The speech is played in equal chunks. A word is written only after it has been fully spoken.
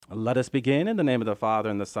Let us begin in the name of the Father,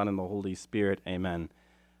 and the Son, and the Holy Spirit. Amen.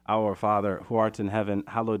 Our Father, who art in heaven,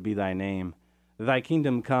 hallowed be thy name. Thy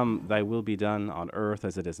kingdom come, thy will be done on earth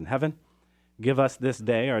as it is in heaven. Give us this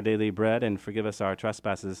day our daily bread, and forgive us our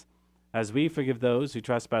trespasses, as we forgive those who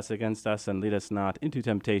trespass against us, and lead us not into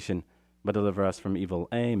temptation, but deliver us from evil.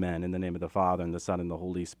 Amen. In the name of the Father, and the Son, and the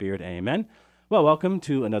Holy Spirit. Amen. Well, welcome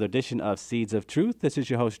to another edition of Seeds of Truth. This is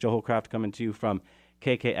your host, Joe Holcraft, coming to you from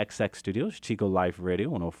KKXX Studios, Chico Life Radio,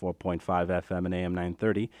 104.5 FM and AM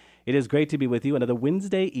 930. It is great to be with you another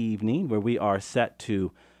Wednesday evening where we are set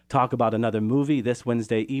to talk about another movie. This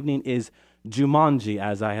Wednesday evening is Jumanji,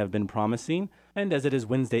 as I have been promising. And as it is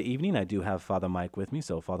Wednesday evening, I do have Father Mike with me.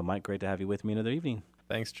 So, Father Mike, great to have you with me another evening.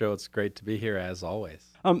 Thanks, Joe. It's great to be here, as always.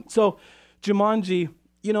 So, Jumanji,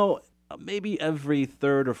 maybe every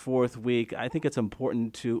third or fourth week, I think it's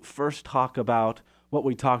important to first talk about what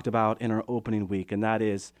we talked about in our opening week, and that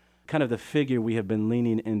is kind of the figure we have been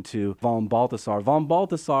leaning into, von Balthasar. Von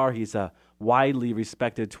Balthasar, he's a widely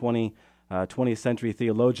respected 20th century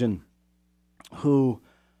theologian who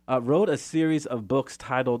wrote a series of books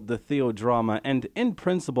titled The Theodrama, and in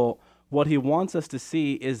principle, what he wants us to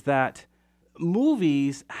see is that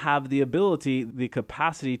movies have the ability, the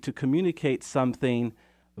capacity to communicate something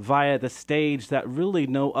via the stage that really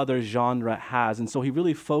no other genre has, and so he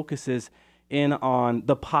really focuses in on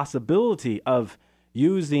the possibility of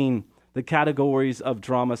using the categories of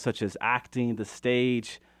drama such as acting, the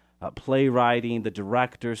stage, playwriting, the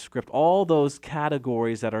director, script, all those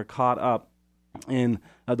categories that are caught up in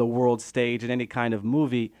the world stage in any kind of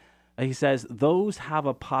movie. He says those have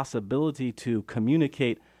a possibility to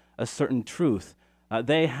communicate a certain truth.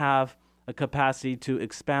 They have a capacity to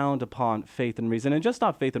expound upon faith and reason, and just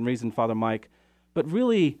not faith and reason, Father Mike, but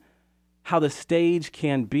really how the stage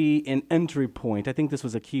can be an entry point. I think this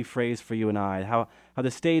was a key phrase for you and I, how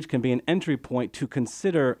the stage can be an entry point to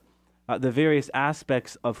consider the various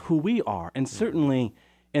aspects of who we are. And certainly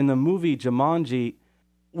in the movie Jumanji,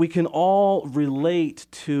 we can all relate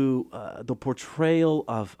to the portrayal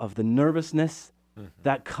of the nervousness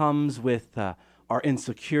that comes with our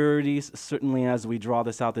insecurities. Certainly as we draw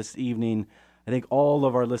this out this evening, I think all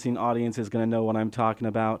of our listening audience is going to know what I'm talking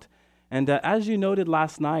about. And as you noted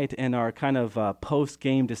last night in our kind of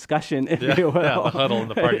post-game discussion, if you will. Yeah, the huddle in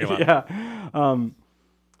the parking lot.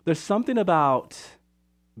 There's something about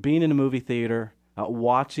being in a movie theater,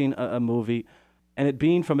 watching a movie, and it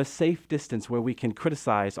being from a safe distance where we can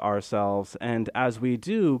criticize ourselves. And as we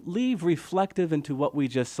do, leave reflective into what we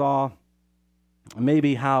just saw,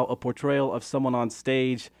 maybe how a portrayal of someone on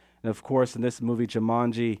stage, and of course in this movie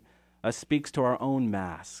Jumanji, speaks to our own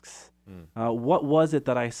masks. What was it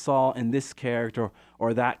that I saw in this character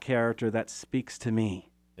or that character that speaks to me?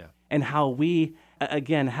 Yeah. And how we,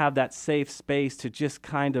 again, have that safe space to just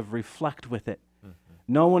kind of reflect with it.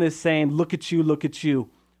 No one is saying, look at you, look at you.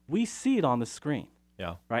 We see it on the screen.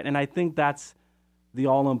 Yeah. Right? And I think that's the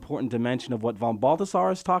all-important dimension of what von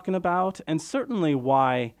Balthasar is talking about, and certainly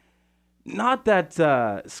why, not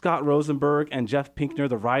that Scott Rosenberg and Jeff Pinkner,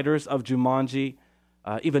 the writers of Jumanji,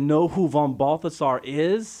 even know who von Balthasar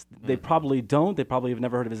is. They probably don't. They probably have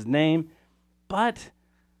never heard of his name. But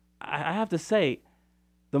I have to say,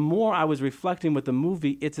 the more I was reflecting with the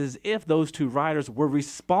movie, it's as if those two writers were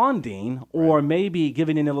responding or maybe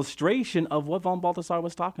giving an illustration of what von Balthasar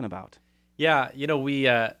was talking about. Yeah,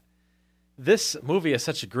 this movie is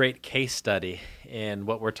such a great case study in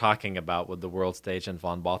what we're talking about with the world stage and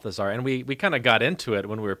von Balthasar. And we kind of got into it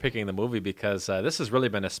when we were picking the movie because this has really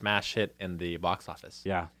been a smash hit in the box office.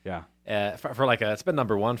 Yeah. It's been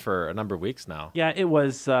number one for a number of weeks now. Yeah, it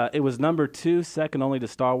was number 2, second only to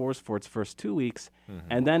Star Wars for its first 2 weeks.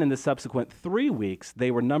 And then in the subsequent 3 weeks, they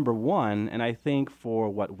were number 1. And I think for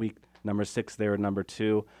week number 6, they were number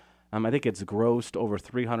 2. I think it's grossed over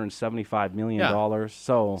 $375 million.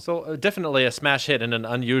 So definitely a smash hit in an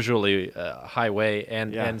unusually high way.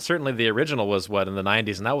 And certainly the original was in the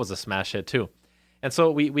 90s, and that was a smash hit too. And so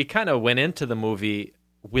we kind of went into the movie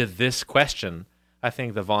with this question, I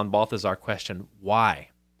think the von Balthasar question,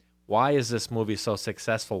 why? Why is this movie so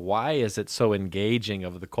successful? Why is it so engaging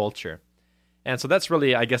of the culture? And so that's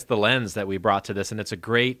really, I guess, the lens that we brought to this. And it's a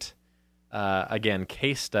great, again,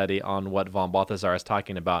 case study on what von Balthasar is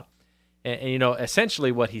talking about. And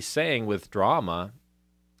essentially what he's saying with drama,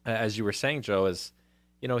 as you were saying, Joe, is,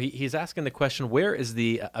 he's asking the question, where is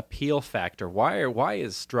the appeal factor? Why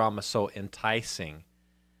is drama so enticing?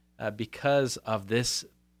 Because of this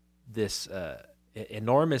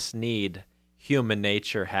enormous need human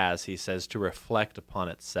nature has, he says, to reflect upon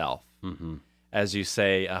itself, as you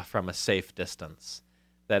say, from a safe distance.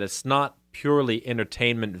 That it's not purely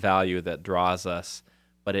entertainment value that draws us,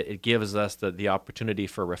 but it gives us the opportunity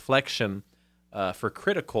for reflection, for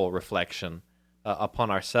critical reflection upon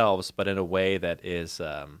ourselves, but in a way that is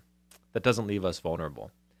that doesn't leave us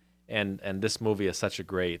vulnerable. And this movie is such a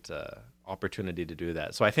great opportunity to do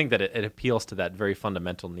that. So I think that it appeals to that very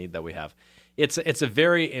fundamental need that we have. It's a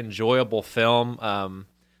very enjoyable film.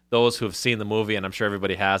 Those who have seen the movie, and I'm sure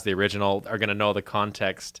everybody has, the original, are going to know the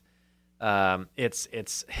context.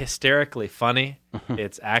 It's hysterically funny.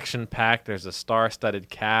 It's action packed. There's a star-studded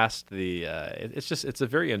cast. It's a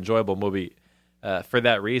very enjoyable movie for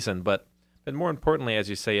that reason. But more importantly, as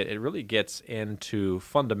you say, it really gets into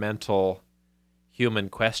fundamental human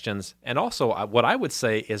questions, and also what I would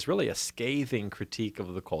say is really a scathing critique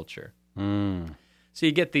of the culture. So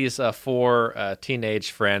you get these four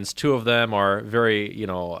teenage friends. Two of them are very,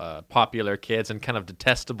 popular kids and kind of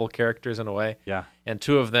detestable characters in a way. Yeah. And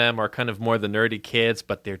two of them are kind of more the nerdy kids,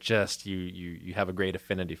 but they're just, you have a great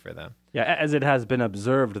affinity for them. Yeah, as it has been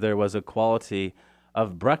observed, there was a quality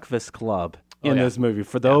of Breakfast Club in this movie.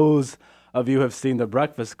 For those of you who have seen The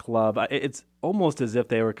Breakfast Club, it's almost as if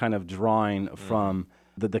they were kind of drawing from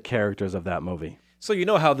the characters of that movie. So you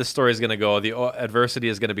know how this story is going to go. The adversity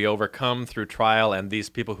is going to be overcome through trial, and these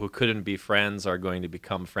people who couldn't be friends are going to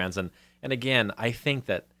become friends. And again, I think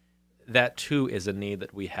that too is a need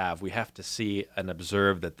that we have. We have to see and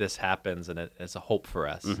observe that this happens, and it's a hope for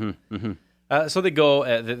us. So they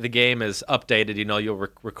go. The game is updated. You'll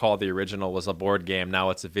recall the original was a board game.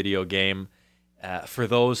 Now it's a video game. For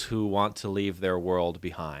those who want to leave their world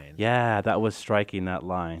behind. Yeah, that was striking, that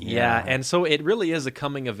line. Yeah, and so it really is a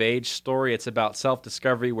coming-of-age story. It's about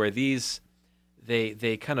self-discovery where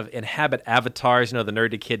they kind of inhabit avatars. The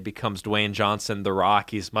nerdy kid becomes Dwayne Johnson, The Rock.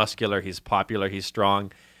 He's muscular, he's popular, he's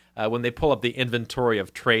strong. When they pull up the inventory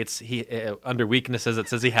of traits, he under weaknesses, it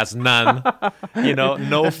says he has none.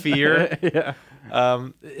 No fear. Yeah.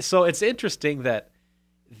 So it's interesting that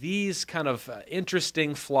these kind of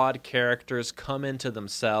interesting, flawed characters come into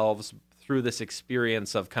themselves through this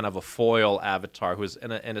experience of kind of a foil avatar who's,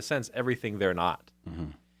 in a sense, everything they're not.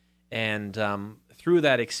 And through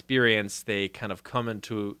that experience, they kind of come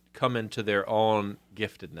into their own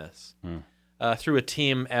giftedness through a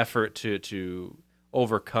team effort to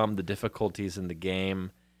overcome the difficulties in the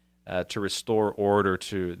game, to restore order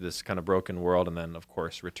to this kind of broken world, and then, of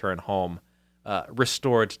course, return home.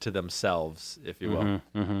 Restored to themselves, if you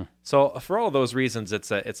will. So for all those reasons,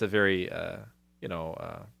 it's a very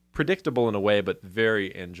predictable in a way, but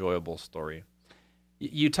very enjoyable story.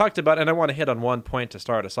 You talked about, and I want to hit on one point to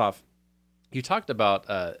start us off. You talked about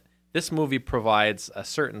this movie provides a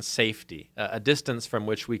certain safety, a distance from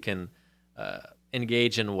which we can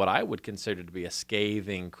engage in what I would consider to be a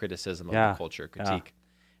scathing criticism of the culture, critique.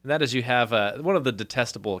 And that is, you have one of the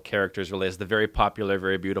detestable characters really is the very popular,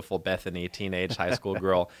 very beautiful Bethany, teenage high school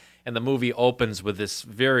girl. And the movie opens with this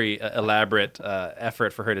very elaborate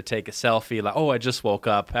effort for her to take a selfie. Like, I just woke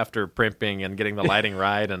up after primping and getting the lighting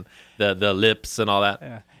right and the lips and all that.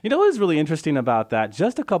 Yeah. What was really interesting about that?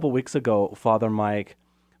 Just a couple weeks ago, Father Mike,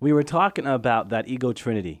 we were talking about that ego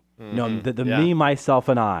trinity. The me, myself,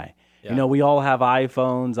 and I. Yeah. We all have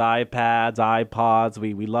iPhones, iPads, iPods.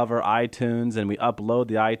 We love our iTunes, and we upload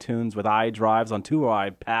the iTunes with iDrives onto our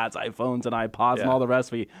iPads, iPhones, and iPods, and all the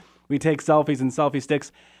rest. We take selfies and selfie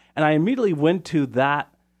sticks. And I immediately went to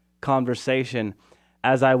that conversation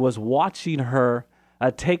as I was watching her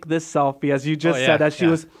take this selfie, as you just said, as she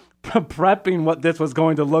was prepping what this was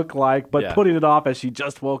going to look like, but putting it off as she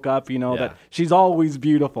just woke up, that she's always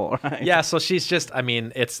beautiful, right? Yeah, so she's just,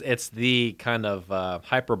 it's the kind of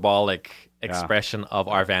hyperbolic expression of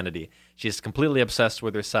our vanity. She's completely obsessed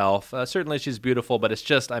with herself. Certainly she's beautiful, but it's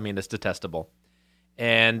just, it's detestable.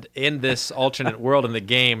 And in this alternate world in the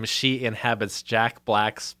game, she inhabits Jack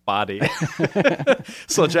Black's body.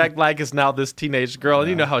 So Jack Black is now this teenage girl, and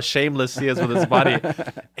you know how shameless he is with his body.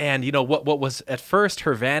 And what was at first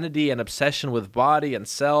her vanity and obsession with body and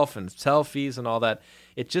self and selfies and all that,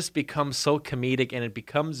 it just becomes so comedic, and it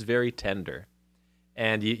becomes very tender.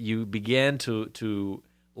 And you begin to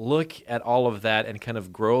look at all of that and kind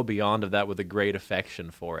of grow beyond of that with a great affection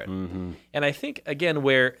for it. And I think, again,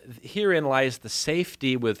 where herein lies the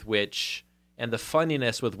safety with which and the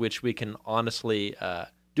funniness with which we can honestly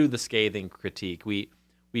do the scathing critique. We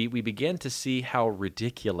begin to see how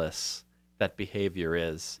ridiculous that behavior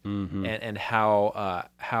is, and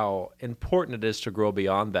how important it is to grow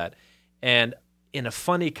beyond that. And in a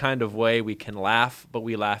funny kind of way, we can laugh, but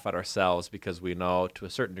we laugh at ourselves because we know to a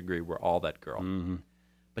certain degree we're all that girl.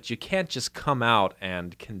 But you can't just come out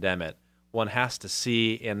and condemn it. One has to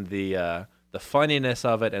see in the funniness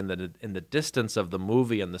of it and in the distance of the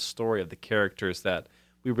movie and the story of the characters that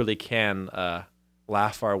we really can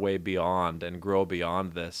laugh our way beyond and grow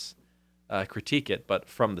beyond this, critique it, but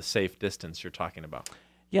from the safe distance you're talking about.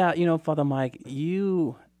 Yeah, Father Mike,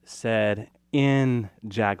 you said in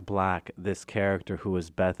Jack Black, this character who is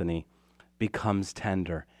Bethany becomes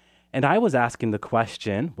tender. And I was asking the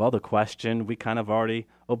question we kind of already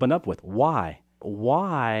opened up with. Why?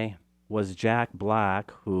 Why was Jack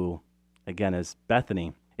Black, who, again, is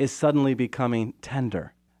Bethany, is suddenly becoming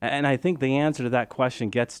tender? And I think the answer to that question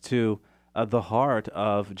gets to the heart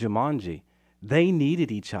of Jumanji. They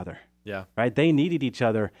needed each other. Yeah. Right? They needed each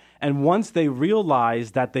other. And once they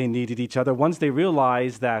realized that they needed each other, once they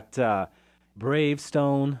realized that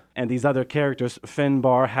Bravestone and these other characters,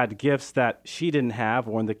 Finbar, had gifts that she didn't have,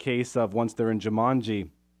 or in the case of once they're in Jumanji,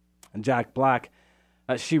 Jack Black,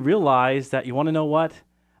 she realized that, you want to know what?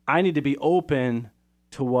 I need to be open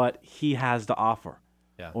to what he has to offer,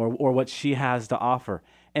 or what she has to offer.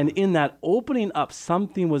 And in that opening up,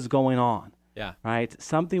 something was going on. Yeah. Right?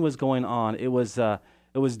 Something was going on. It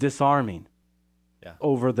was disarming. Yeah.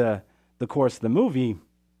 Over the course of the movie,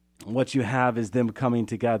 what you have is them coming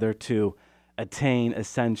together to attain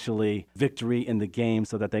essentially victory in the game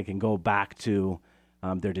so that they can go back to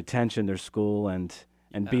their detention, their school, and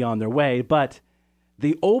be on their way. But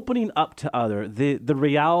the opening up to other, the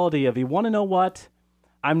reality of, you want to know what?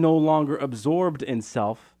 I'm no longer absorbed in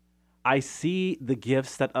self. I see the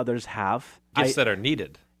gifts that others have. Gifts that are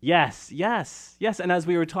needed. Yes. And as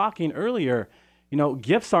we were talking earlier,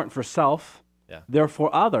 gifts aren't for self. Yeah. They're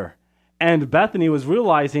for other. And Bethany was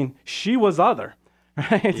realizing she was other.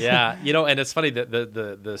 Right? Yeah, and it's funny that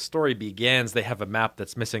the story begins, they have a map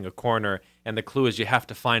that's missing a corner, and the clue is you have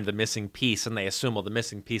to find the missing piece, and they assume, the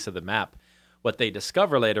missing piece of the map. What they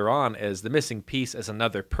discover later on is the missing piece is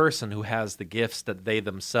another person who has the gifts that they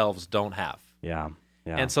themselves don't have. Yeah.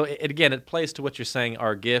 And so, it plays to what you're saying,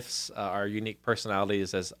 our gifts, our unique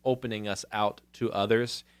personalities as opening us out to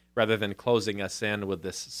others rather than closing us in with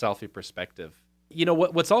this selfie perspective.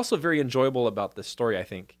 What's also very enjoyable about this story, I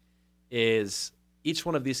think, is each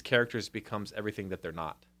one of these characters becomes everything that they're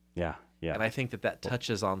not. Yeah. And I think that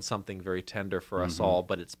touches on something very tender for us all,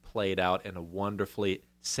 but it's played out in a wonderfully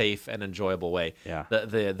safe and enjoyable way. Yeah.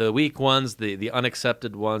 The weak ones, the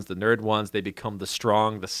unaccepted ones, the nerd ones, they become the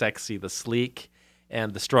strong, the sexy, the sleek,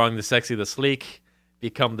 and the strong, the sexy, the sleek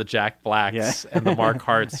become the Jack Blacks and the Mark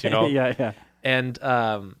Harts, Yeah. And,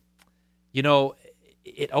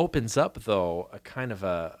 it opens up, though, a kind of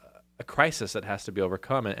a crisis that has to be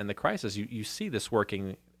overcome. And the crisis, you see this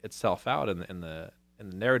working itself out in the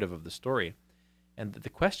narrative of the story. And the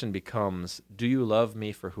question becomes, do you love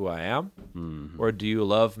me for who I am? Mm-hmm. Or do you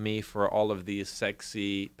love me for all of these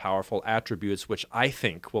sexy, powerful attributes, which I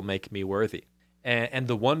think will make me worthy? And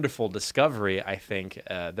the wonderful discovery, I think,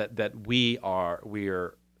 that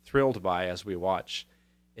we're thrilled by as we watch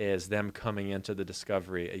is them coming into the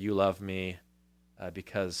discovery, you love me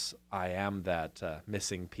because I am that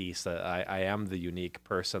missing piece, I am the unique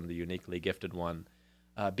person, the uniquely gifted one,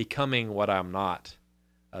 becoming what I'm not,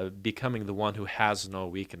 becoming the one who has no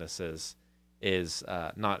weaknesses is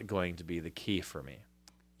not going to be the key for me.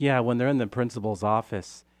 Yeah, when they're in the principal's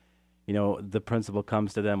office, the principal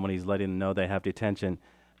comes to them when he's letting them know they have detention.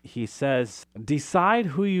 He says, decide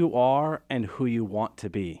who you are and who you want to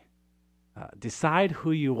be. Decide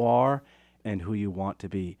who you are and who you want to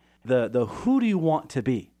be. The who do you want to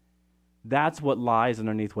be? That's what lies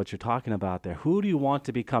underneath what you're talking about there. Who do you want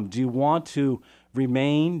to become? Do you want to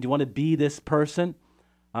remain? Do you want to be this person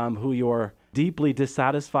who you're deeply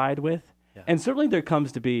dissatisfied with? Yeah. And certainly there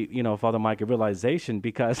comes to be, Father Mike, a realization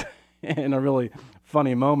because in a really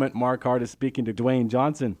funny moment, Mark Hart is speaking to Dwayne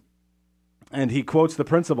Johnson. And he quotes the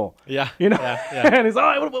principal. Yeah. And he's,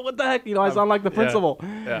 what the heck? I sound like the principal.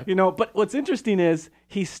 Yeah. But what's interesting is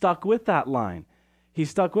he stuck with that line.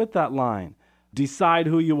 Decide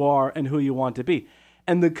who you are and who you want to be.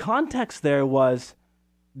 And the context there was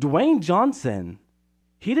Dwayne Johnson,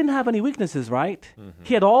 he didn't have any weaknesses, right? Mm-hmm.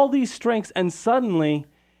 He had all these strengths, and suddenly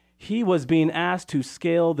he was being asked to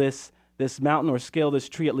scale this mountain or scale this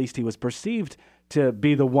tree. At least he was perceived to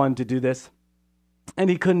be the one to do this. And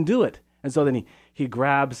he couldn't do it. And so then he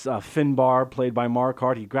grabs Finbar, played by Mark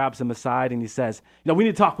Hart. He grabs him aside and he says, we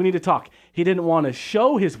need to talk. He didn't want to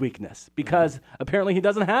show his weakness because apparently he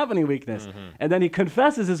doesn't have any weakness. Mm-hmm. And then he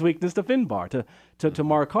confesses his weakness to Finbar, to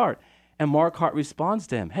Mark Hart. And Mark Hart responds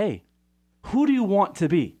to him, hey, who do you want to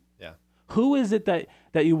be? Yeah. Who is it that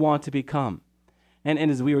you want to become? And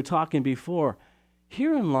as we were talking before,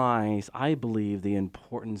 herein lies, I believe, the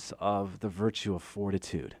importance of the virtue of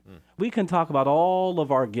fortitude. We can talk about all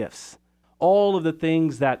of our gifts, all of the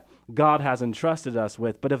things that God has entrusted us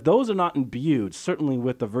with. But if those are not imbued, certainly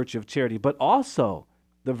with the virtue of charity, but also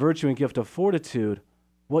the virtue and gift of fortitude,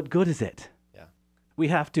 what good is it? Yeah. We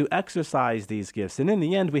have to exercise these gifts, and in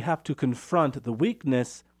the end, we have to confront the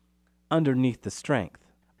weakness underneath the strength.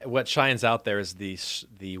 What shines out there is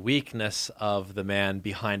the weakness of the man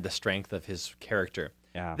behind the strength of his character.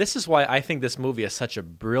 Yeah. This is why I think this movie is such a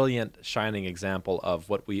brilliant, shining example of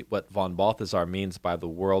what von Balthasar means by the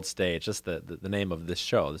world stage, just the name of this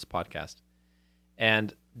show, this podcast.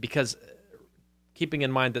 And because keeping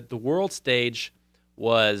in mind that the world stage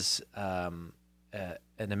was an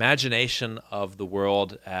imagination of the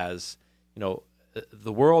world as,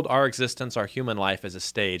 the world, our existence, our human life is a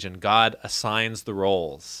stage, and God assigns the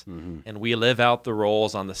roles. Mm-hmm. And we live out the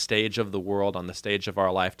roles on the stage of the world, on the stage of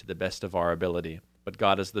our life to the best of our ability. But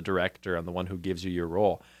God is the director and the one who gives you your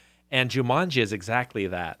role. And Jumanji is exactly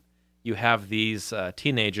that. You have these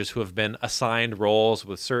teenagers who have been assigned roles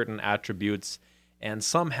with certain attributes, and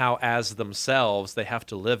somehow as themselves, they have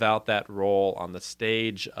to live out that role on the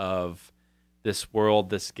stage of this world,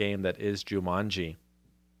 this game that is Jumanji.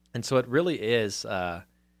 And so it really is,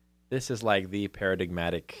 this is like the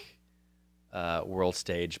paradigmatic world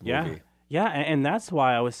stage movie. Yeah, and that's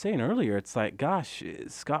why I was saying earlier, it's like, gosh,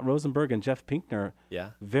 Scott Rosenberg and Jeff Pinkner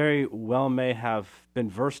very well may have been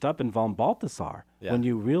versed up in von Balthasar when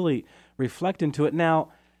you really reflect into it.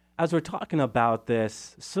 Now, as we're talking about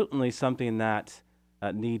this, certainly something that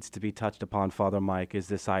needs to be touched upon, Father Mike, is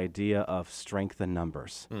this idea of strength in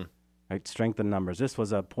numbers. Right? Strength in numbers. This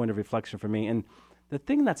was a point of reflection for me. And the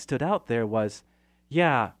thing that stood out there was,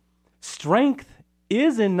 strength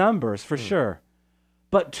is in numbers for sure,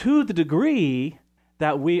 but to the degree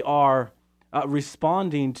that we are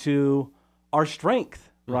responding to our strength,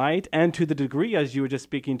 right? And to the degree, as you were just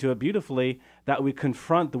speaking to it beautifully, that we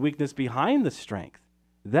confront the weakness behind the strength,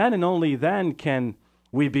 then and only then can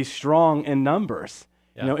we be strong in numbers.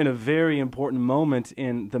 Yeah. In a very important moment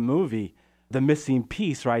in the movie, the missing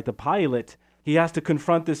piece, right? The pilot, he has to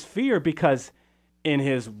confront this fear because in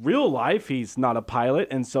his real life, he's not a pilot,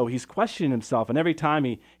 and so he's questioning himself. And every time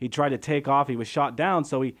he tried to take off, he was shot down.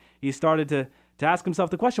 So he started to ask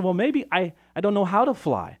himself the question, well, maybe I don't know how to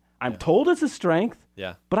fly. I'm told it's a strength,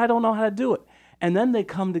 but I don't know how to do it. And then they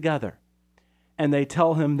come together, and they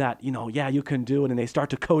tell him that, you can do it, and they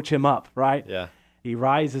start to coach him up, right? Yeah. He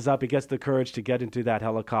rises up, he gets the courage to get into that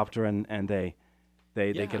helicopter, and they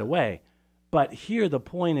get away. But here the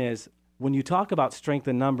point is, when you talk about strength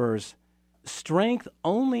in numbers, strength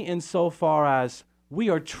only insofar as we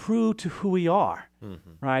are true to who we are,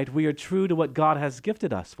 right? We are true to what God has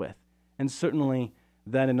gifted us with. And certainly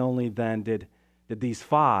then and only then did these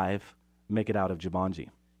five make it out of Jumanji.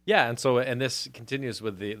 Yeah, and this continues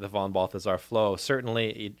with the von Balthasar flow.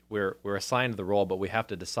 Certainly we're assigned the role, but we have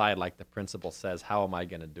to decide, like the principle says, how am I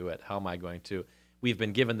going to do it? How am I going to? We've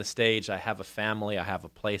been given the stage. I have a family. I have a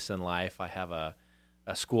place in life. I have a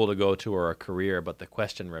school to go to or a career, but the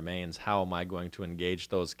question remains, how am I going to engage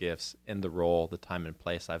those gifts in the role, the time and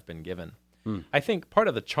place I've been given? I think part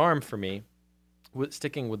of the charm for me,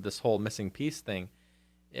 sticking with this whole missing piece thing,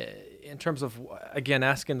 in terms of, again,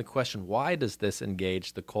 asking the question, why does this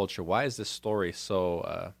engage the culture? Why is this story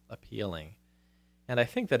so appealing? And I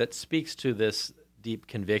think that it speaks to this deep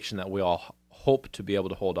conviction that we all hope to be able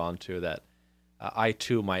to hold on to, that I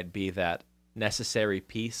too might be that necessary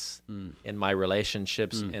piece in my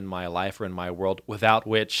relationships, in my life, or in my world, without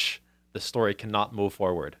which the story cannot move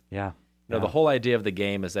forward. Yeah. The whole idea of the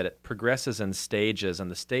game is that it progresses in stages, and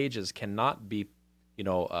the stages cannot be,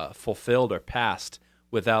 fulfilled or passed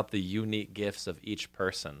without the unique gifts of each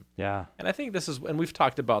person. Yeah. And I think this is, and we've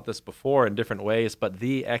talked about this before in different ways, but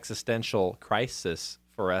the existential crisis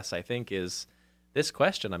for us, I think, is this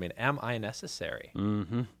question. Am I necessary?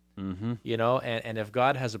 Mm-hmm. And if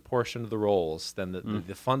God has a portion of the roles, then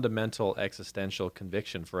the fundamental existential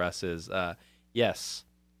conviction for us is, yes,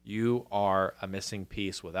 you are a missing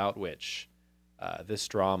piece without which this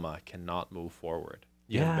drama cannot move forward.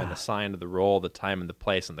 You have been assigned the role, the time, and the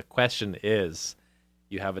place, and the question is,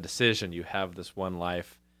 you have a decision, you have this one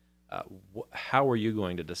life. How are you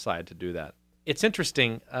going to decide to do that? It's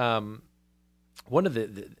interesting. One of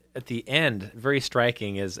at the end, very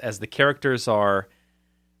striking, is as the characters are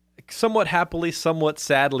somewhat happily, somewhat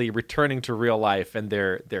sadly returning to real life, and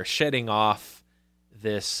they're shedding off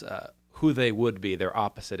this who they would be, their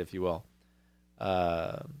opposite, if you will.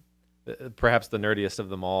 Perhaps the nerdiest of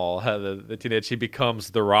them all, the teenage, he becomes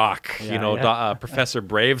The Rock, Professor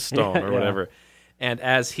Bravestone or whatever. And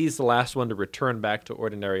as he's the last one to return back to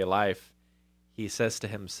ordinary life, he says to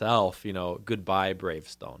himself, goodbye,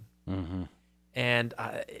 Bravestone. Mm-hmm. And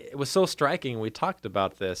it was so striking. We talked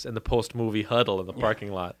about this in the post-movie huddle in the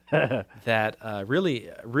parking lot, that really,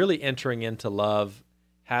 really entering into love,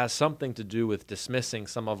 has something to do with dismissing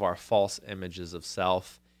some of our false images of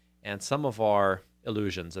self and some of our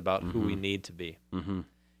illusions about who we need to be.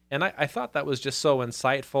 And I thought that was just so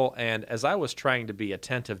insightful. And as I was trying to be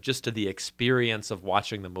attentive just to the experience of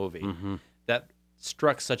watching the movie, that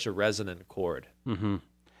struck such a resonant chord. And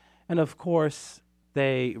of course,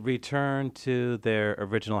 they return to their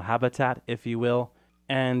original habitat, if you will.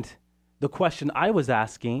 And the question I was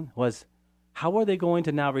asking was, how are they going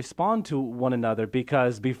to now respond to one another?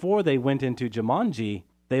 Because before they went into Jumanji,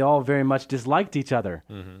 they all very much disliked each other.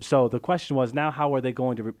 So the question was, now how are they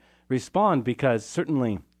going to respond? Because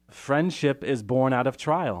certainly friendship is born out of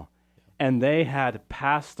trial. And they had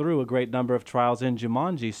passed through a great number of trials in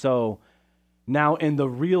Jumanji. So now in the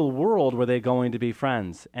real world, were they going to be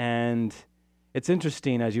friends? And it's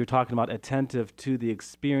interesting, as you were talking about attentive to the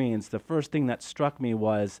experience, the first thing that struck me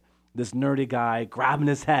was this nerdy guy grabbing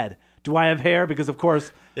his head. Do I have hair? Because, of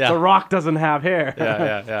course, The Rock doesn't have hair.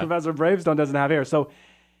 Professor Bravestone doesn't have hair. So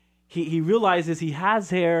he realizes he has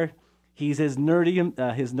hair. He's his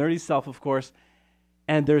nerdy self, of course.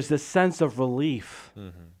 And there's this sense of relief.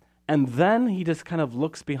 And then he just kind of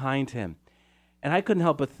looks behind him. And I couldn't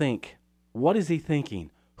help but think, what is he thinking?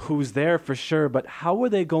 Who's there for sure, but how are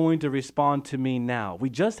they going to respond to me now? We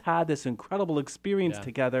just had this incredible experience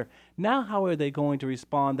together. Now how are they going to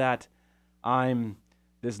respond that I'm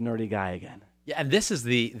this nerdy guy again? Yeah, and this is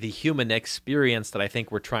the human experience that I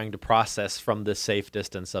think we're trying to process from the safe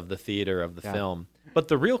distance of the theater, of the film. But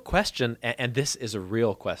the real question, and this is a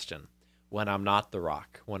real question, when I'm not The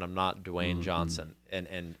Rock, when I'm not Dwayne Johnson, and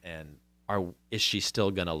is she still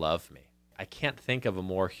going to love me? I can't think of a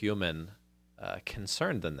more human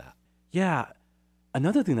concern than that. Yeah.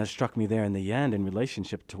 Another thing that struck me there in the end in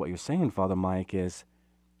relationship to what you're saying, Father Mike, is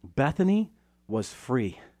Bethany was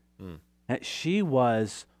free. She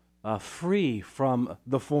was free from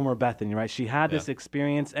the former Bethany, right? She had this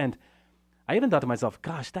experience, and I even thought to myself,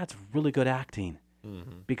 gosh, that's really good acting,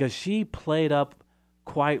 because she played up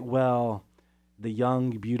quite well the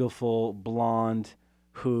young, beautiful blonde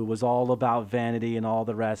who was all about vanity and all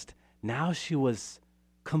the rest. Now she was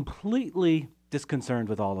completely disconcerted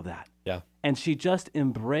with all of that. Yeah. And she just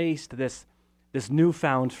embraced this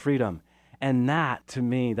newfound freedom. And that, to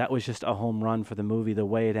me, that was just a home run for the movie, the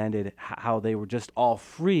way it ended, how they were just all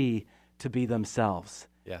free to be themselves.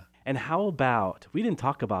 Yeah. And how about, we didn't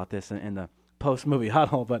talk about this in the post-movie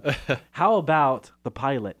huddle, but how about the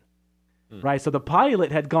pilot? Right? So the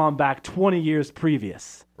pilot had gone back 20 years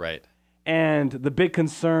previous. Right. And the big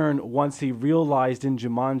concern, once he realized in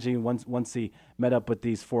Jumanji, once he met up with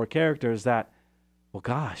these four characters, that, well,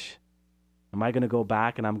 gosh, am I going to go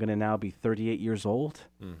back and I'm going to now be 38 years old?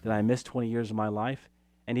 Did I miss 20 years of my life?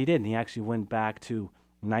 And he didn't. He actually went back to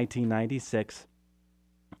 1996.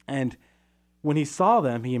 And when he saw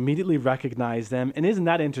them, he immediately recognized them. And isn't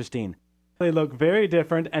that interesting? They look very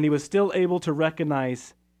different, and he was still able to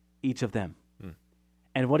recognize each of them.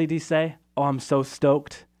 And what did he say? Oh, I'm so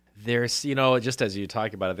stoked. There's, just as you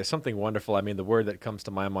talk about it, there's something wonderful. I mean, the word that comes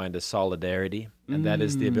to my mind is solidarity, and that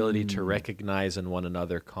is the ability to recognize in one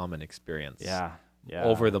another common experience. Yeah.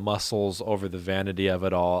 Over the muscles, over the vanity of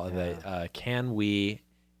it all. Can we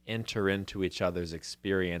enter into each other's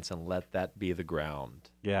experience and let that be the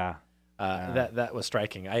ground? That was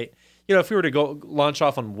striking. If we were to go launch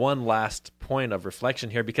off on one last point of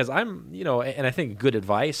reflection here, because and I think good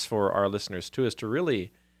advice for our listeners too is to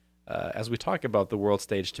really, as we talk about the world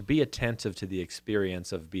stage, to be attentive to the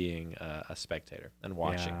experience of being a spectator and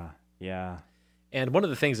watching. Yeah. And one of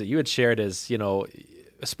the things that you had shared is,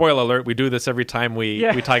 spoiler alert, we do this every time we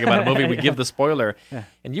talk about a movie, we give the spoiler. Yeah.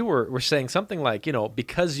 And you were saying something like,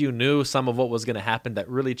 because you knew some of what was going to happen, that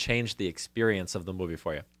really changed the experience of the movie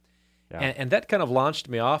for you. Yeah. And that kind of launched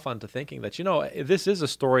me off onto thinking that, this is a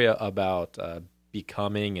story about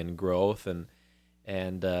becoming and growth and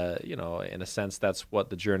in a sense, that's what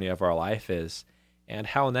the journey of our life is, and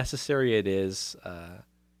how necessary it is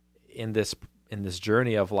in this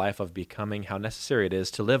journey of life of becoming, how necessary it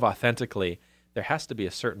is to live authentically. There has to be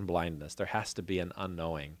a certain blindness. There has to be an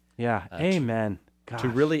unknowing. Yeah, amen. To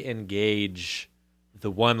really engage the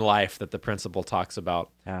one life that the principle talks about.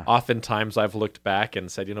 Yeah. Oftentimes I've looked back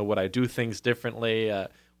and said, would I do things differently?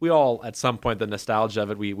 We all, at some point, the nostalgia of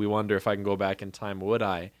it, we wonder if I can go back in time, would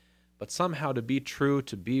I? But somehow to be true,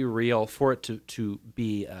 to be real, for it to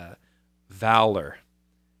be valor,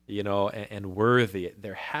 and worthy,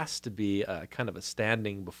 there has to be a kind of a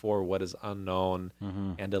standing before what is unknown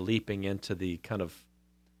and a leaping into the kind of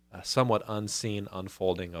somewhat unseen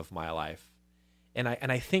unfolding of my life. And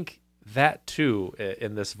I think that too,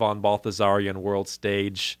 in this von Balthasarian world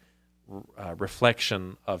stage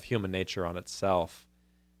reflection of human nature on itself,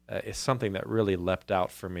 is something that really leapt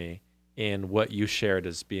out for me in what you shared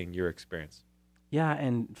as being your experience. Yeah,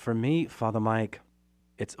 and for me, Father Mike,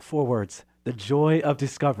 it's 4 words: the joy of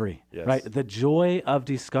discovery. Yes. Right? The joy of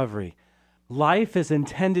discovery. Life is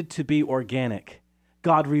intended to be organic.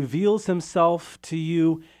 God reveals himself to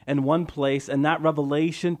you in one place, and that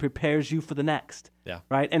revelation prepares you for the next. Yeah.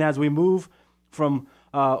 Right? And as we move from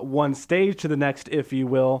one stage to the next, if you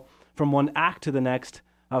will, from one act to the next,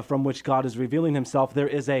 from which God is revealing himself, there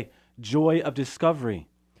is a joy of discovery.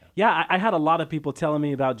 Yeah, I had a lot of people telling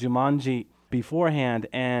me about Jumanji beforehand,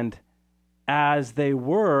 and as they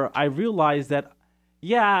were, I realized that,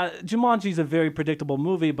 yeah, Jumanji's a very predictable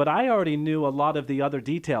movie, but I already knew a lot of the other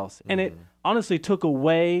details, and it honestly took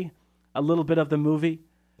away a little bit of the movie.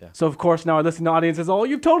 Yeah. So, of course, now our listening audience says, oh,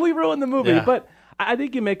 you've totally ruined the movie. Yeah. But I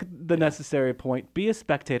think you make the necessary point. Be a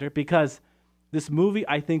spectator, because this movie,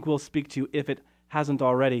 I think, will speak to you if it hasn't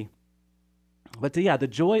already. But yeah, the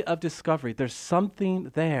joy of discovery, there's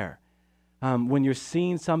something there. When you're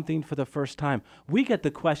seeing something for the first time, we get the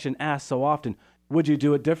question asked so often, would you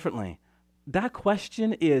do it differently? That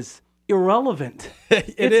question is irrelevant.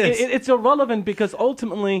 It's irrelevant because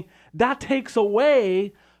ultimately that takes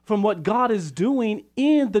away from what God is doing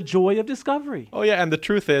in the joy of discovery. Oh, yeah, and the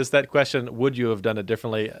truth is, that question, would you have done it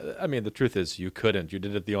differently? I mean, the truth is, you couldn't. You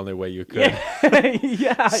did it the only way you could.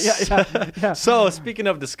 Yeah. So, speaking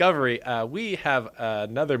of discovery, we have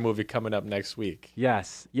another movie coming up next week.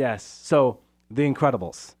 Yes. So, The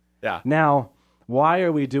Incredibles. Yeah. Now, why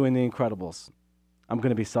are we doing The Incredibles? I'm going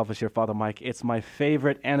to be selfish here, Father Mike. It's my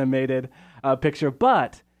favorite animated picture,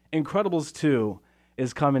 but Incredibles 2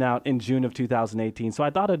 is coming out in June of 2018. So I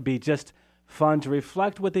thought it'd be just fun to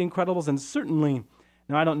reflect with The Incredibles, and certainly,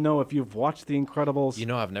 now I don't know if you've watched The Incredibles. You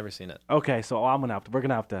know, I've never seen it. Okay, so we're going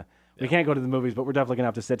to have to, we can't go to the movies, but we're definitely going to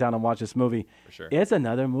have to sit down and watch this movie. For sure. It's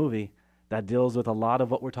another movie that deals with a lot of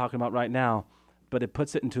what we're talking about right now, but it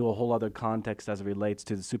puts it into a whole other context as it relates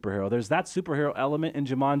to the superhero. There's that superhero element in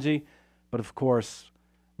Jumanji, but of course,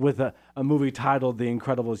 with a movie titled The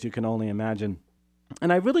Incredibles, you can only imagine.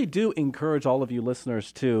 And I really do encourage all of you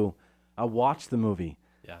listeners to watch the movie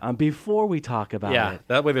before we talk about it. Yeah,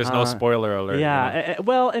 that way there's no spoiler alert. Yeah,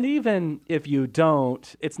 well, and even if you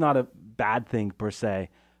don't, it's not a bad thing per se,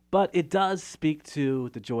 but it does speak to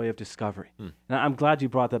the joy of discovery. And I'm glad you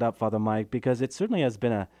brought that up, Father Mike, because it certainly has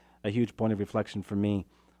been a huge point of reflection for me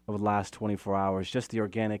over the last 24 hours, just the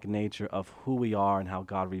organic nature of who we are and how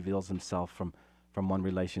God reveals himself from one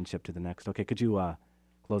relationship to the next. Okay, could you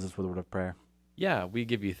close us with a word of prayer? Yeah, we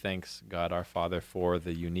give you thanks, God our Father, for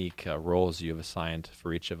the unique roles you have assigned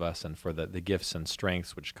for each of us, and for the gifts and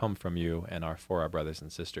strengths which come from you and are for our brothers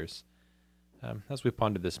and sisters. As we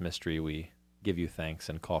ponder this mystery, we give you thanks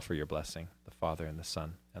and call for your blessing, the Father and the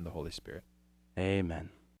Son and the Holy Spirit. Amen.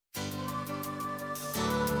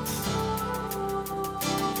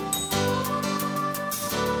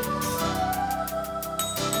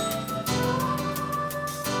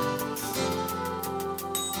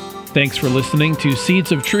 Thanks for listening to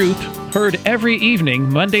Seeds of Truth, heard every evening,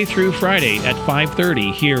 Monday through Friday at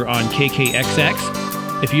 5:30 here on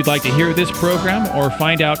KKXX. If you'd like to hear this program or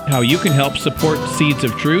find out how you can help support Seeds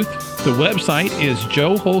of Truth, the website is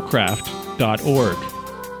joeholcraft.org.